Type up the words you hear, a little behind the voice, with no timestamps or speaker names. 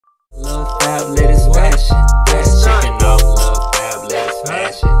fab, let it smash it. Taking off, love fab, let it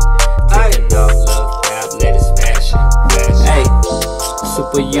smash it. Taking off, love fab, let it smash it. Hey,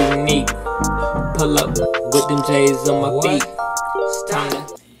 super unique. Pull up with them J's on my feet.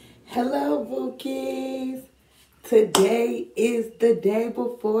 Hello, Bookies. Today is the day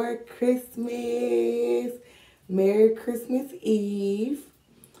before Christmas. Merry Christmas Eve.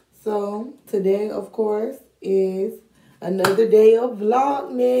 So today, of course, is another day of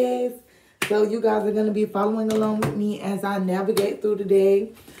Vlogmas. So you guys are going to be following along with me as I navigate through the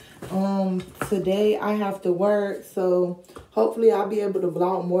day. Today I have to work, so hopefully I'll be able to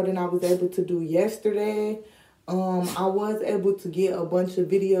vlog more than I was able to do yesterday. I was able to get a bunch of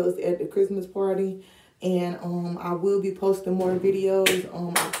videos at the Christmas party, and I will be posting more videos.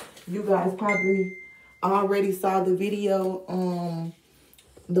 You guys probably already saw the video,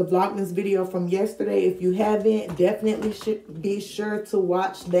 the Vlogmas video from yesterday. If you haven't, definitely should be sure to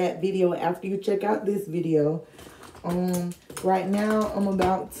watch that video after you check out this video. Right now I'm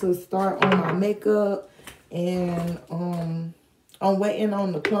about to start on my makeup, and I'm waiting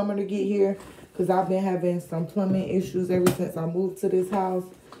on the plumber to get here because I've been having some plumbing issues ever since I moved to this house.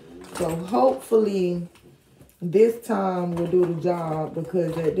 So hopefully this time will do the job,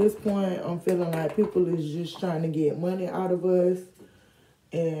 because at this point I'm feeling like people is just trying to get money out of us,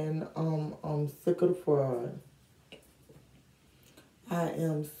 and I'm sick of the fraud. I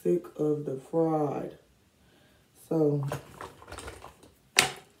am sick of the fraud. So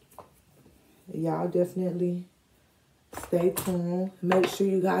y'all definitely stay tuned. Make sure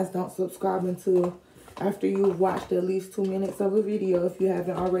you guys don't subscribe until after you've watched at least 2 minutes of a video if you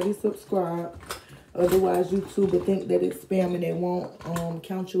haven't already subscribed. Otherwise, YouTube will think that it's spam and it won't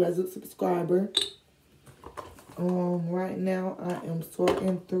count you as a subscriber. Right now, I am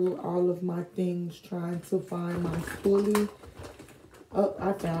sorting through all of my things, trying to find my spoolie. Oh,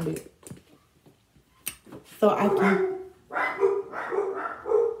 I found it. So I can...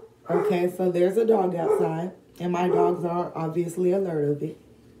 Okay, so there's a dog outside, and my dogs are obviously alert of it.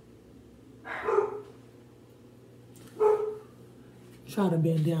 Try to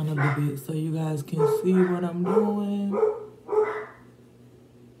bend down a little bit so you guys can see what I'm doing.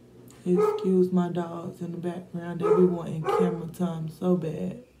 Excuse my dogs in the background. They be wanting camera time so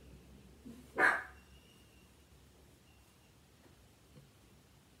bad.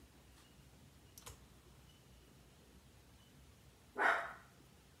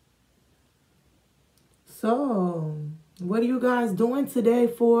 So, what are you guys doing today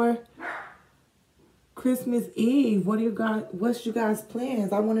for Christmas Eve? What's you guys'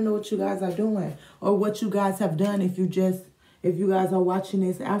 plans? I want to know what you guys are doing, or what you guys have done if you guys are watching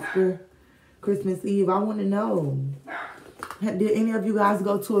this after Christmas Eve. I want to know. Did any of you guys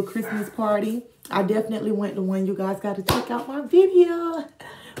go to a Christmas party? I definitely went to one. You guys got to check out my video.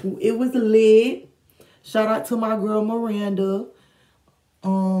 It was lit. Shout out to my girl Miranda.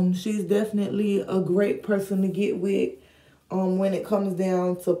 She's definitely a great person to get with when it comes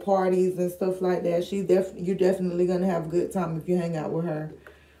down to parties and stuff like that. You're definitely gonna have a good time if you hang out with her.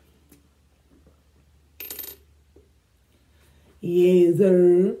 Yes,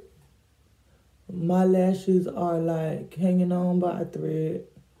 sir. My lashes are like hanging on by a thread.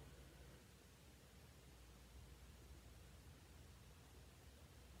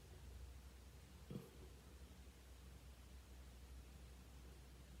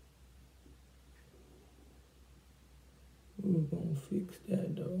 We're gonna fix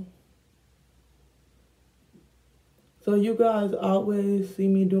that though. So you guys always see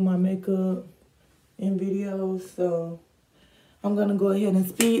me do my makeup in videos, so I'm gonna go ahead and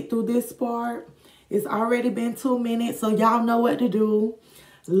speed through this part. It's already been 2 minutes, so y'all know what to do.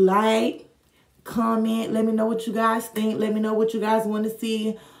 Like, comment, let me know what you guys think. Let me know what you guys want to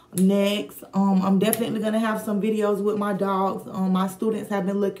see next. I'm definitely gonna have some videos with my dogs. My students have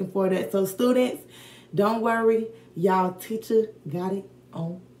been looking for that. So students, don't worry, y'all teacher got it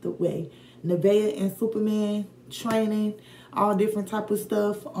on the way. Nevaeh and Superman training, all different type of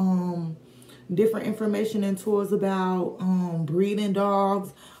stuff. Different information and tools about breeding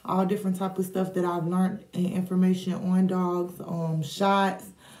dogs, all different type of stuff that I've learned and information on dogs, shots,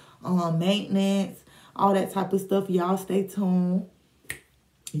 maintenance, all that type of stuff. Y'all stay tuned.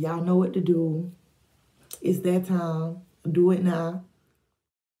 Y'all know what to do. It's that time. Do it now.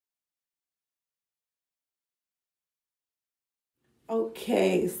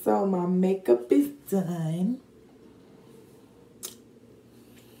 Okay, so my makeup is done.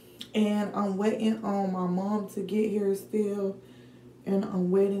 And I'm waiting on my mom to get here still. And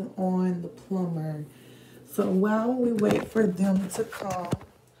I'm waiting on the plumber. So while we wait for them to come,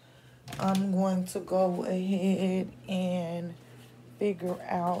 I'm going to go ahead and figure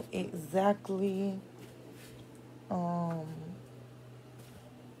out exactly what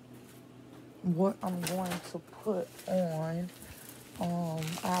I'm going to put on.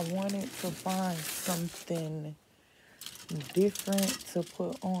 I wanted to find something different to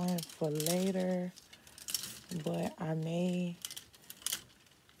put on for later, but I may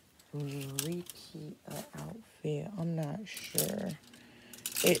repeat an outfit. I'm not sure.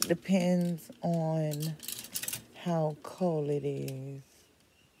 It depends on how cold it is.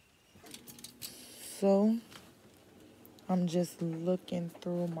 So I'm just looking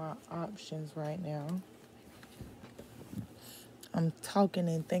through my options right now. I'm talking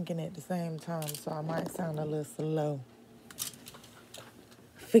and thinking at the same time, so I might sound a little slow.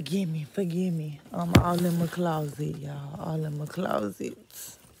 Forgive me. I'm all in my closet, y'all. All in my closet.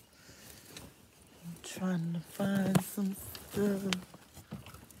 I'm trying to find some stuff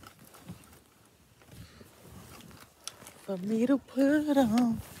for me to put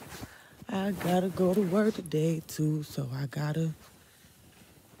on. I gotta go to work today, too, so I gotta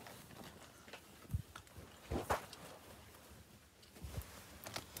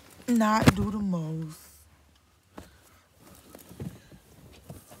not do the most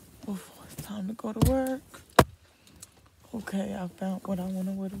before it's time to go to work. Okay, I found what I want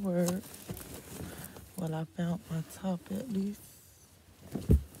to wear to work. Well, I found my top at least.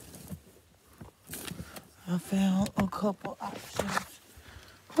 I found a couple options.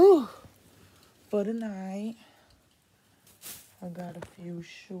 Whew. For the night, I got a few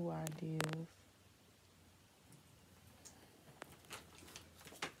shoe ideas.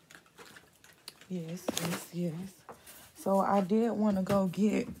 Yes. So I did want to go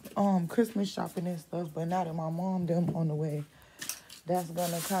get Christmas shopping and stuff, but now that my mom them on the way, that's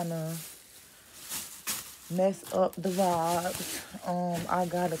gonna kind of mess up the vibes. I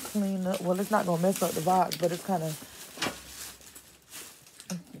gotta clean up. Well, it's not gonna mess up the vibes, but it's kind of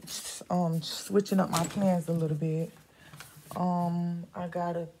switching up my plans a little bit. I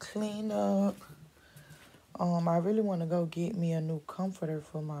gotta clean up. I really want to go get me a new comforter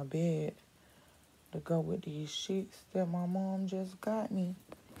for my bed to go with these sheets that my mom just got me.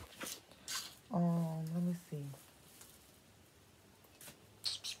 Let me see.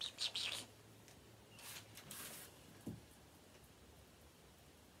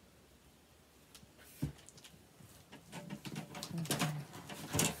 Okay.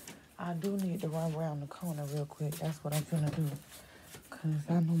 I do need to run around the corner real quick. That's what I'm gonna do. Cause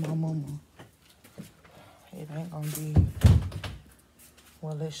I know my mama. It ain't gonna be.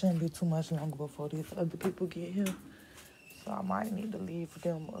 Well, it shouldn't be too much longer before these other people get here. So I might need to leave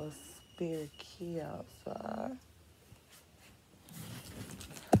them a spare key outside.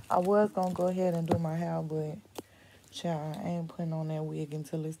 I was going to go ahead and do my hair, but, child, I ain't putting on that wig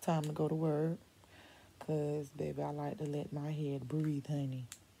until it's time to go to work. Because, baby, I like to let my head breathe, honey.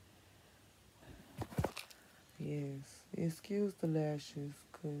 Yes. Excuse the lashes,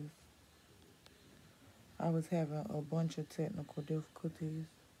 because I was having a bunch of technical difficulties.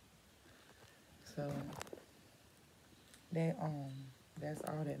 So that's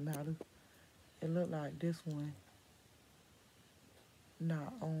all that matters. It looked like this one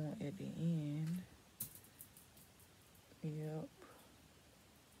not on at the end. Yep.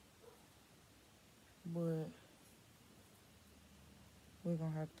 But we're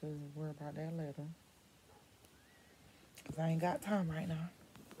gonna have to worry about that later. Cause I ain't got time right now.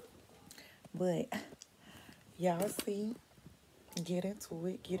 But y'all see, get into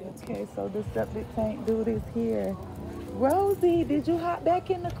it. Okay, so the septic tank dude is here. Rosie, did you hop back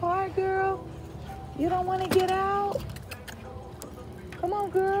in the car, girl? You don't want to get out? Come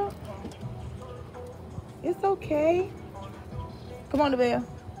on, girl. It's okay. Come on, Nevaeh.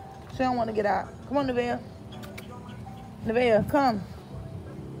 She don't want to get out. Come on, Nevaeh. Nevaeh, come.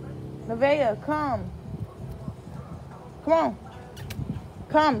 Nevaeh, come. Come on.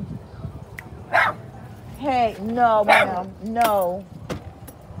 Come. Hey, no, ma'am. No.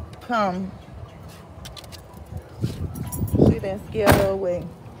 Come. She done scared her away.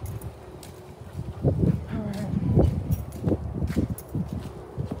 All right.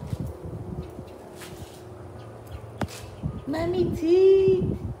 Mommy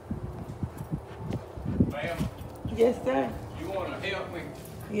T. Ma'am? Yes, sir. You want to help me?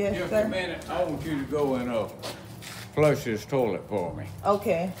 Yes, Just sir. a minute. I want you to go and flush this toilet for me.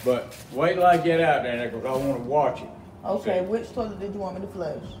 Okay. But wait till I get out there because I want to watch it. Okay. See? Which toilet did you want me to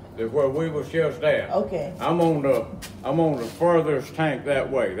flush? That's where we was just at. Okay. I'm on the furthest tank that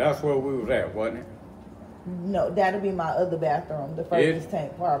way. That's where we was at, wasn't it? No, that'll be my other bathroom, the furthest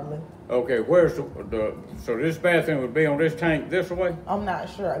tank, probably. Okay, where's so this bathroom would be on this tank this way? I'm not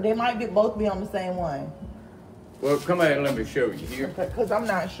sure. They might both be on the same one. Well, come here and let me show you here. Okay, because I'm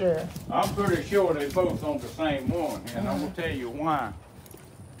not sure. I'm pretty sure they both on the same one, and I'm gonna tell you why.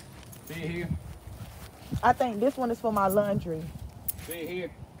 See here? I think this one is for my laundry. See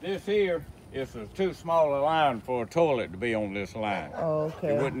here? This here is a too small a line for a toilet to be on this line. Oh,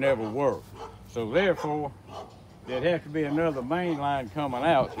 okay. It would never work. So therefore, there'd have to be another main line coming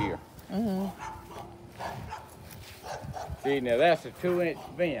out here. See, now that's a 2-inch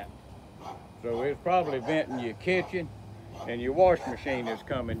vent. So it's probably venting your kitchen, and your wash machine is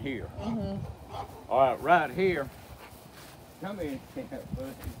coming here. All right, right here. Come in,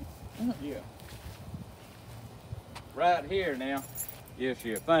 yeah. Right here now is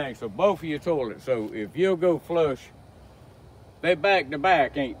your thing. So both of your toilets. So if you'll go flush, they back to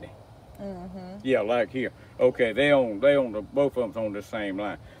back, ain't they? Yeah, like here. Okay, they on both of them's on the same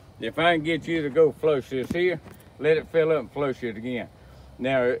line. If I can get you to go flush this here, let it fill up and flush it again.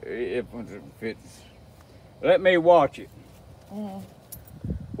 Now, if it's, let me watch it.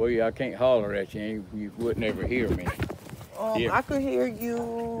 Well, yeah, I can't holler at you. You wouldn't ever hear me. Yeah. I could hear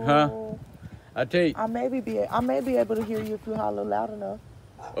you. Huh? I tell you. I may be able to hear you if you holler loud enough.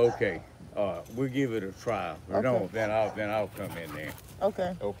 Okay. We'll give it a try. If we don't, then I'll come in there.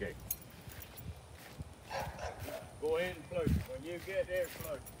 Okay. Okay. Go ahead and flush it. When you get there,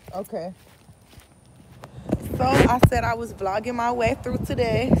 flush it. Okay. So I said I was vlogging my way through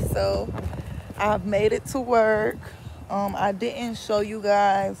today. So I've made it to work. I didn't show you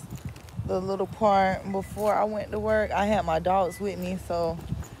guys the little part before I went to work. I had my dogs with me, so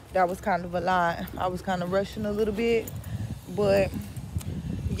that was kind of a lot. I was kind of rushing a little bit, but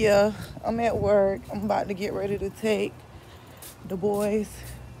yeah, I'm at work. I'm about to get ready to take the boys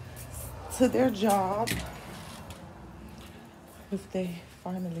to their job if they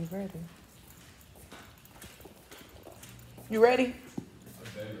finally ready. You ready?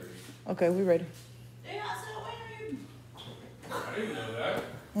 Okay, we ready. I didn't know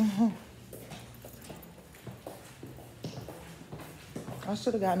that. I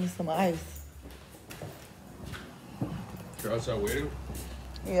should have got me some ice. You're outside waiting?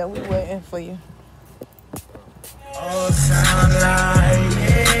 Yeah, we waiting for you. Oh, sound like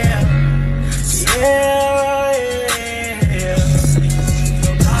yeah, yeah, yeah.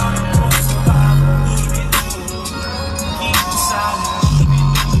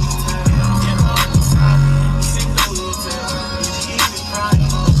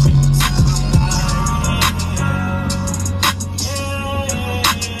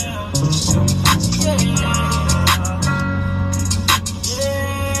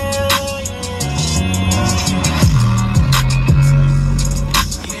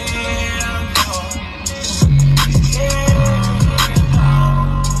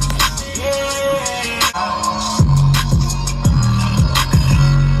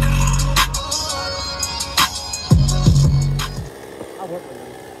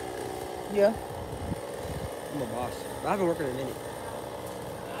 Yeah. I'm a boss. I haven't worked in a minute.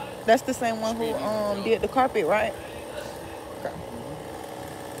 That's the same one who did the carpet, right? Okay.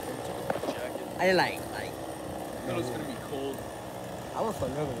 I didn't like. I thought it was gonna be cold. I went for a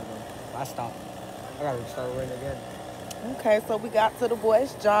little bit though. I stopped. I gotta start running again. Okay, so we got to the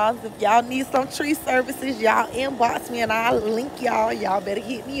boys' jobs. If y'all need some tree services, y'all inbox me and I'll link y'all. Y'all better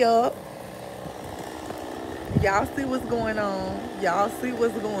hit me up. Y'all see what's going on. Y'all see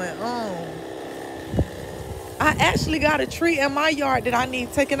what's going on. I actually got a tree in my yard that I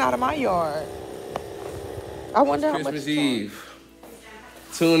need taken out of my yard. I wonder how much. Christmas Eve.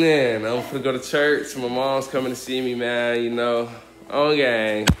 Tune in. I'm gonna go to church. My mom's coming to see me, man. You know, on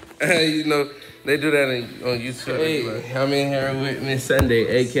gang. You know, they do that on YouTube. Hey, I'm in here with Miss Sunday,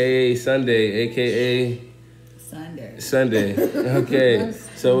 aka Sunday, aka Sunday. Okay.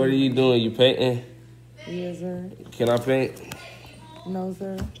 So what are you doing? You painting? Yes, sir. Can I paint? No,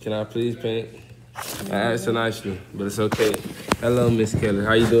 sir. Can I please paint? I asked her nicely, but it's okay. Hello, Miss Kelly.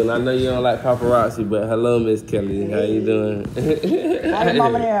 How you doing? I know you don't like paparazzi, but hello, Miss Kelly. How you doing? Hi,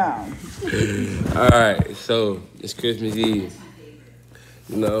 Mama down. All right, so it's Christmas Eve.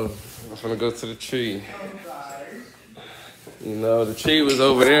 You know, I'm gonna go to the tree. You know, the tree was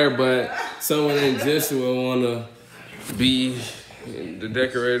over there, but someone in Joshua wanna be the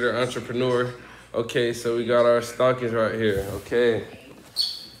decorator, entrepreneur. Okay, so we got our stockings right here. Okay.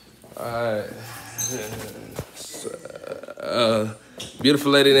 All right.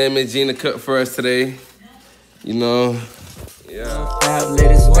 Beautiful lady named Gina cut for us today. You know, yeah. Fab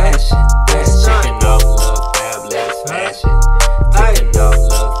ladies fashion. Chicken off love, fab ladies fashion. Chicken off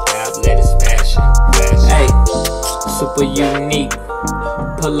love, fab ladies fashion. Hey, super unique.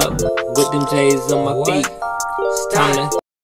 Pull up with them J's on my feet. It's time to